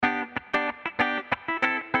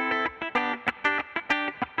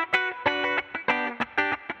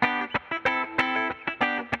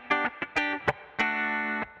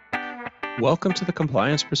Welcome to the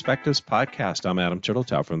Compliance Perspectives podcast. I'm Adam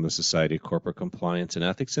Turteltaub from the Society of Corporate Compliance and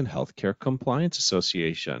Ethics and Healthcare Compliance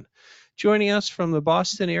Association. Joining us from the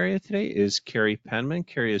Boston area today is Carrie Penman.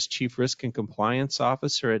 Carrie is Chief Risk and Compliance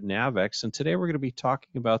Officer at NAVEX, and today we're going to be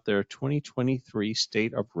talking about their 2023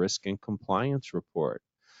 State of Risk and Compliance Report.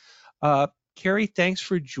 Carrie, thanks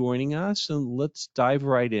for joining us, and let's dive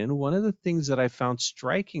right in. One of the things that I found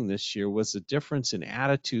striking this year was the difference in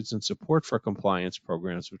attitudes and support for compliance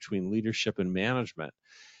programs between leadership and management.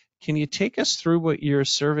 Can you take us through what your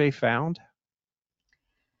survey found?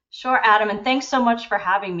 Sure, Adam, and thanks so much for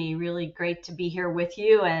having me. Really great to be here with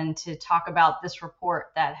you and to talk about this report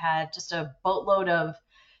that had just a boatload of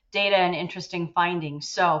data and interesting findings.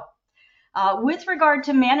 So with regard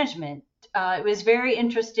to management, it was very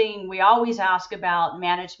interesting. We always ask about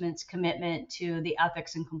management's commitment to the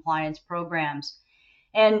ethics and compliance programs.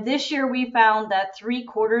 And this year we found that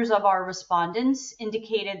 3/4 of our respondents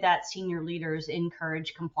indicated that senior leaders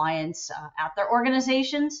encourage compliance at their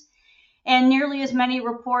organizations. And nearly as many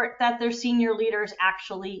report that their senior leaders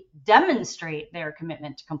actually demonstrate their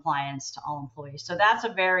commitment to compliance to all employees. So that's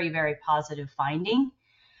a very, very positive finding.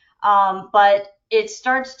 But it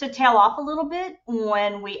starts to tail off a little bit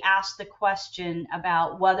when we ask the question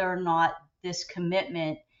about whether or not this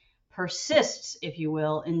commitment persists, if you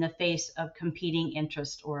will, in the face of competing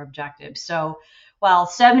interests or objectives. So while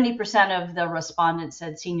 70% of the respondents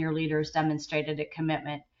said senior leaders demonstrated a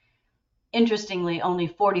commitment, interestingly, only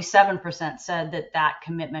 47% said that that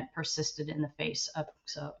commitment persisted in the face of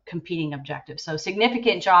competing objectives. So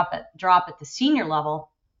significant drop at the senior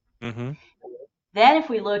level. Mm-hmm. Then if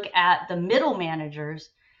we look at the middle managers,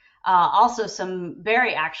 also some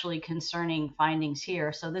very actually concerning findings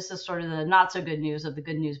here. So this is sort of the not so good news of the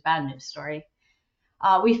good news, bad news story.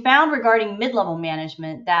 We found regarding mid-level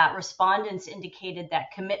management that respondents indicated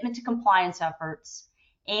that commitment to compliance efforts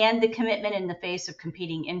and the commitment in the face of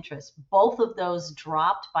competing interests, both of those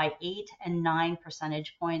dropped by 8 and 9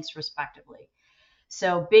 percentage points respectively.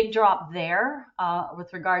 So big drop there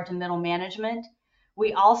with regard to middle management.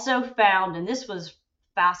 We also found, and this was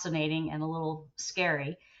fascinating and a little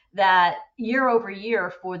scary, that year over year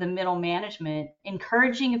for the middle management,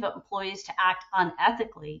 encouraging employees to act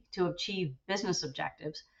unethically to achieve business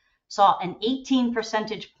objectives saw an 18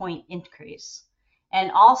 percentage point increase. And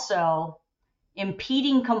also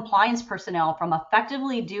impeding compliance personnel from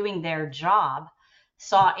effectively doing their job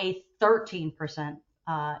saw a 13%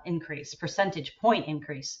 percentage point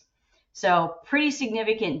increase. So pretty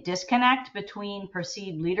significant disconnect between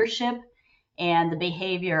perceived leadership and the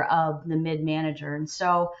behavior of the mid-manager. And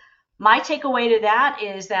so my takeaway to that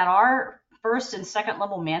is that our first and second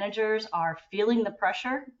level managers are feeling the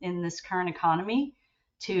pressure in this current economy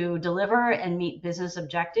to deliver and meet business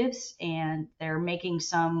objectives, and they're making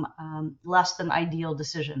some less than ideal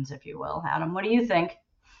decisions, if you will. Adam, what do you think?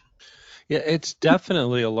 Yeah, it's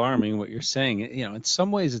definitely alarming what you're saying. You know, in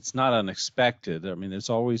some ways it's not unexpected. I mean, there's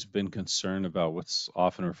always been concern about what's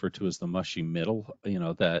often referred to as the mushy middle, you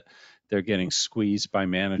know, that they're getting squeezed by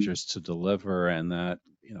managers to deliver, and that,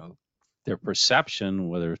 you know, their perception,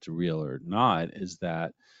 whether it's real or not, is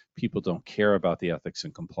that people don't care about the ethics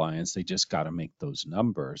and compliance. They just got to make those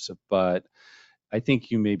numbers. But I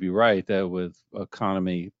think you may be right that with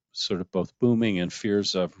economy sort of both booming and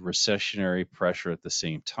fears of recessionary pressure at the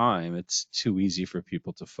same time, it's too easy for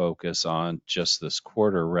people to focus on just this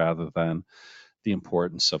quarter rather than the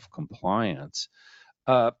importance of compliance.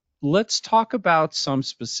 Let's talk about some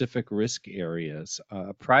specific risk areas.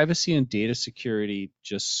 Privacy and data security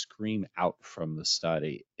just scream out from the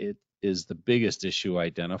study. It is the biggest issue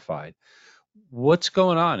identified. What's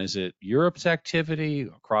going on? Is it Europe's activity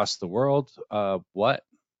across the world? What?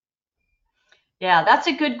 Yeah, that's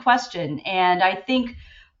a good question. And I think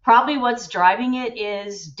probably what's driving it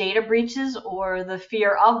is data breaches or the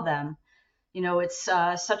fear of them. You know, it's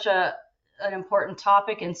such an important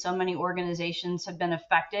topic, and so many organizations have been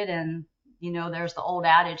affected. And, you know, there's the old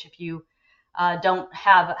adage, if you haven't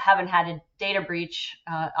had a data breach,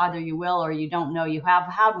 either you will or you don't know you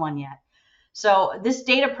have had one yet. So this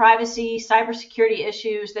data privacy, cybersecurity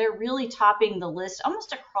issues, they're really topping the list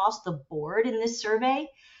almost across the board in this survey.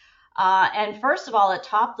 And first of all, it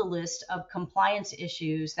topped the list of compliance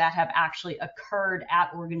issues that have actually occurred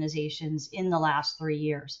at organizations in the last 3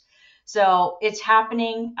 years. So it's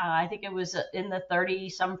happening. I think it was in the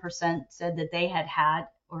 30-some% said that they had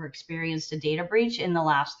or experienced a data breach in the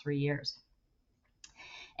last 3 years.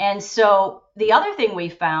 And so the other thing we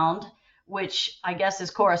found, which I guess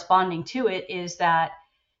is corresponding to it, is that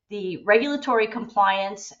the regulatory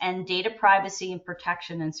compliance and data privacy and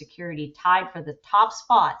protection and security tied for the top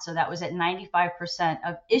spot. So that was at 95%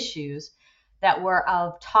 of issues that were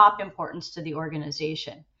of top importance to the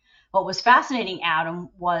organization. What was fascinating, Adam,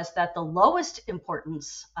 was that the lowest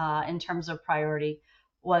importance in terms of priority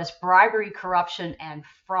was bribery, corruption, and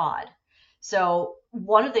fraud. So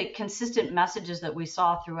one of the consistent messages that we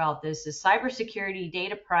saw throughout this is cybersecurity,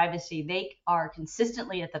 data privacy, they are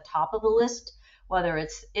consistently at the top of the list, whether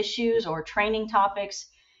it's issues or training topics,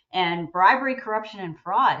 and bribery, corruption, and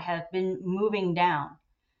fraud have been moving down.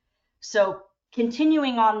 So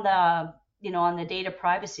continuing on the data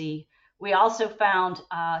privacy, we also found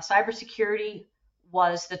cybersecurity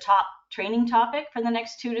was the top training topic for the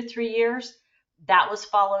next 2 to 3 years. That was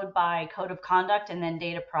followed by code of conduct and then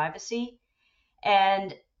data privacy.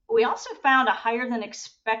 And we also found a higher than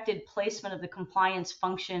expected placement of the compliance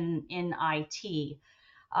function in IT.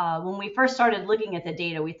 When we first started looking at the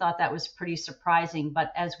data, we thought that was pretty surprising.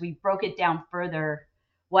 But as we broke it down further,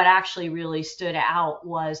 what actually really stood out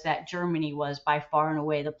was that Germany was by far and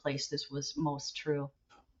away the place this was most true.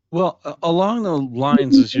 Well, along the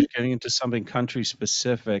lines, as you're getting into something country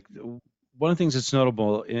specific, one of the things that's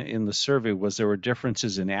notable in the survey was there were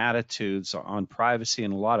differences in attitudes on privacy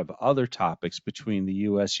and a lot of other topics between the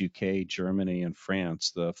US, UK, Germany, and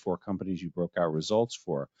France, the four companies you broke out results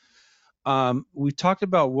for. We talked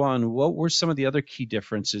about one. What were some of the other key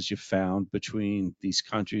differences you found between these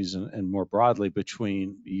countries and more broadly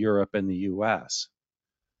between Europe and the US?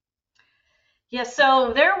 Yeah,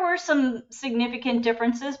 so there were some significant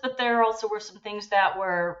differences, but there also were some things that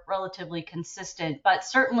were relatively consistent. But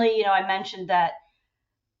certainly, I mentioned that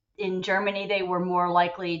in Germany, they were more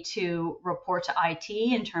likely to report to IT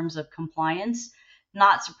in terms of compliance.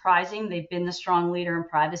 Not surprising, they've been the strong leader in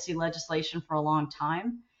privacy legislation for a long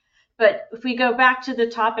time. But if we go back to the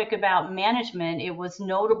topic about management, it was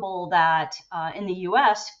notable that in the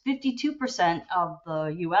US, 52% of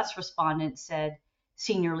the US respondents said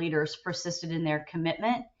senior leaders persisted in their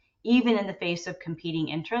commitment, even in the face of competing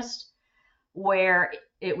interests, where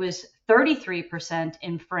it was 33%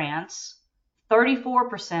 in France,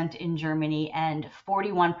 34% in Germany, and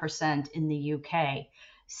 41% in the UK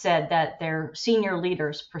said that their senior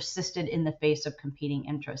leaders persisted in the face of competing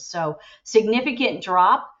interests. So significant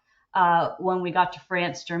drop when we got to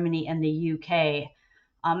France, Germany, and the UK.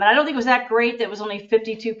 And I don't think it was that great that it was only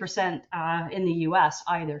 52% in the US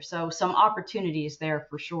either. So some opportunities there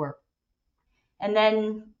for sure. And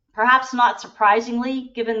then perhaps not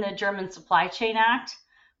surprisingly, given the German Supply Chain Act,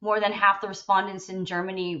 more than half the respondents in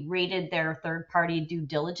Germany rated their third-party due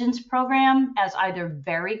diligence program as either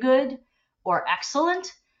very good or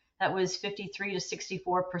excellent. That was 53 to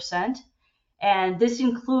 64%. And this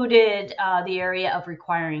included the area of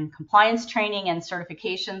requiring compliance training and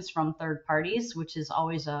certifications from third parties, which is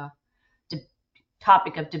always a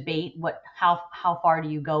topic of debate. How far do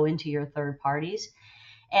you go into your third parties?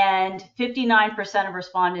 And 59% of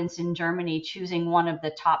respondents in Germany choosing one of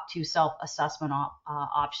the top two self-assessment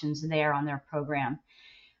options there on their program.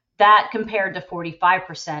 That compared to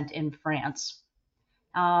 45% in France.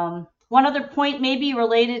 One other point may be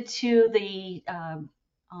related to the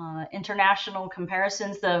international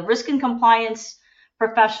comparisons. The risk and compliance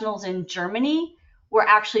professionals in Germany were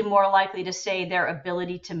actually more likely to say their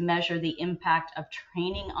ability to measure the impact of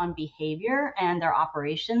training on behavior and their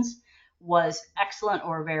operations was excellent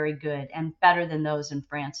or very good and better than those in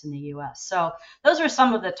France and the US. So those are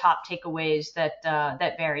some of the top takeaways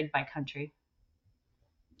that varied by country.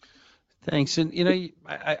 Thanks. And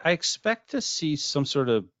I expect to see some sort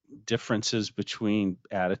of differences between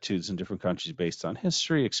attitudes in different countries based on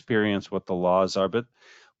history, experience, what the laws are. But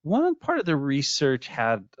one part of the research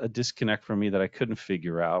had a disconnect for me that I couldn't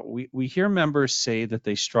figure out. We hear members say that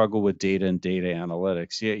they struggle with data and data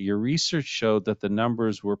analytics, yet your research showed that the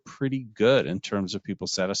numbers were pretty good in terms of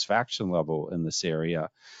people's satisfaction level in this area.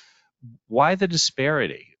 Why the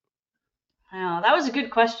disparity? Oh, that was a good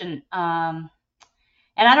question. And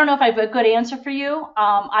I don't know if I have a good answer for you.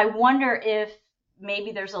 I wonder if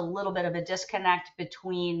maybe there's a little bit of a disconnect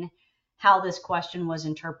between how this question was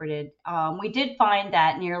interpreted. We did find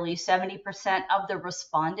that nearly 70% of the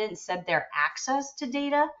respondents said their access to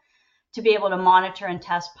data to be able to monitor and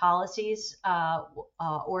test policies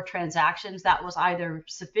or transactions, that was either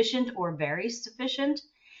sufficient or very sufficient.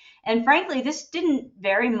 And frankly, this didn't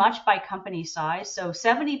vary much by company size. So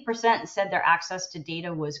 70% said their access to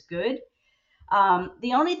data was good.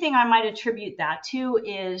 The only thing I might attribute that to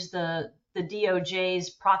is the DOJ's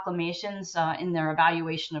proclamations in their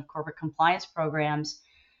evaluation of corporate compliance programs,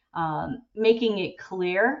 making it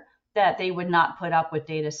clear that they would not put up with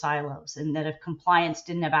data silos, and that if compliance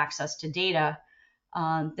didn't have access to data,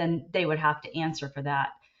 then they would have to answer for that.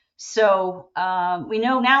 So we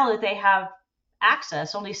know now that they have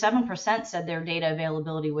access, only 7% said their data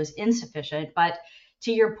availability was insufficient. But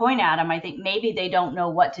to your point, Adam, I think maybe they don't know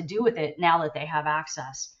what to do with it now that they have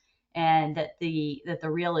access, and that the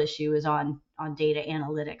real issue is on data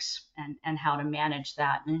analytics and how to manage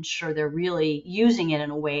that and ensure they're really using it in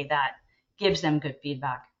a way that gives them good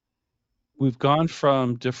feedback. We've gone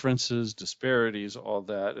from differences, disparities, all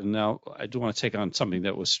that, and now I do want to take on something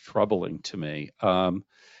that was troubling to me.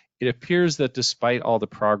 It appears that despite all the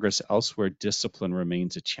progress elsewhere, discipline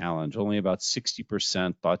remains a challenge. Only about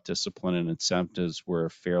 60% thought discipline and incentives were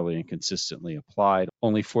fairly and consistently applied.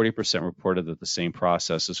 Only 40% reported that the same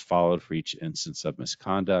process is followed for each instance of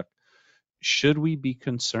misconduct. Should we be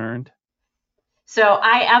concerned? So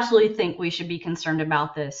I absolutely think we should be concerned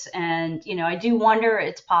about this. And, I do wonder,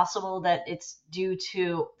 it's possible that it's due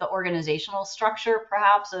to the organizational structure,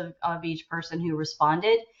 perhaps, of each person who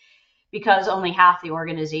responded, because only half the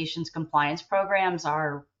organization's compliance programs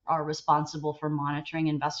are responsible for monitoring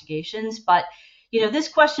investigations. But this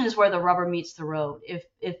question is where the rubber meets the road.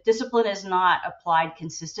 If discipline is not applied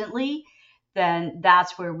consistently, then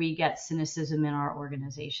that's where we get cynicism in our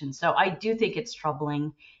organization. So I do think it's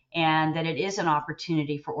troubling, and that it is an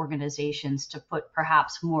opportunity for organizations to put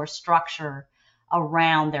perhaps more structure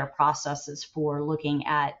around their processes for looking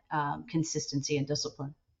at consistency and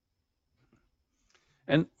discipline.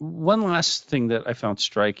 And one last thing that I found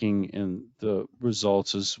striking in the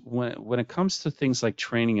results is when it comes to things like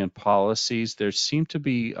training and policies, there seemed to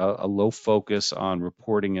be a low focus on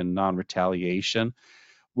reporting and non-retaliation,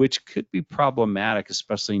 which could be problematic,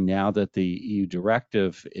 especially now that the EU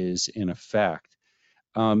directive is in effect.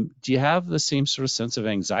 Do you have the same sort of sense of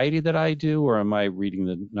anxiety that I do, or am I reading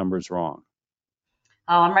the numbers wrong?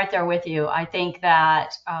 Oh, I'm right there with you. I think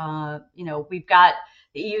that, we've got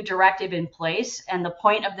the EU directive in place, and the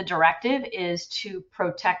point of the directive is to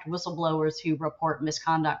protect whistleblowers who report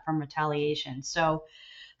misconduct from retaliation. So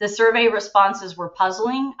the survey responses were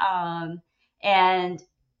puzzling, and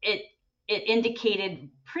it it indicated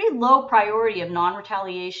pretty low priority of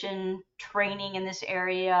non-retaliation training in this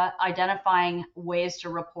area, identifying ways to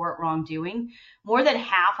report wrongdoing. More than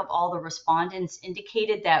half of all the respondents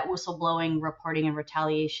indicated that whistleblowing, reporting, and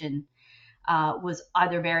retaliation was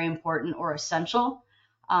either very important or essential.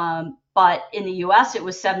 But in the US, it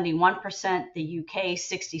was 71%, the UK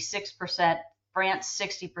 66%, France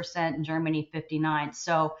 60%, and Germany 59%.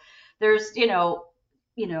 So there's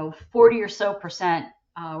 40 or so percent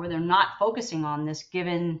where they're not focusing on this.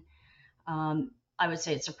 Given, I would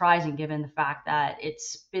say it's surprising given the fact that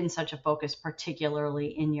it's been such a focus, particularly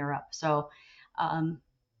in Europe. So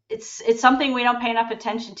it's something we don't pay enough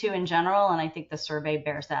attention to in general, and I think the survey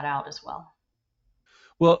bears that out as well.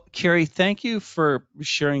 Well, Carrie, thank you for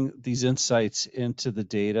sharing these insights into the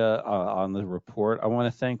data on the report. I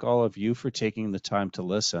want to thank all of you for taking the time to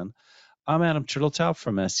listen. I'm Adam Turteltaub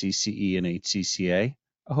from SCCE and HCCA.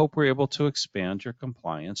 I hope we're able to expand your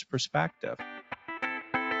compliance perspective.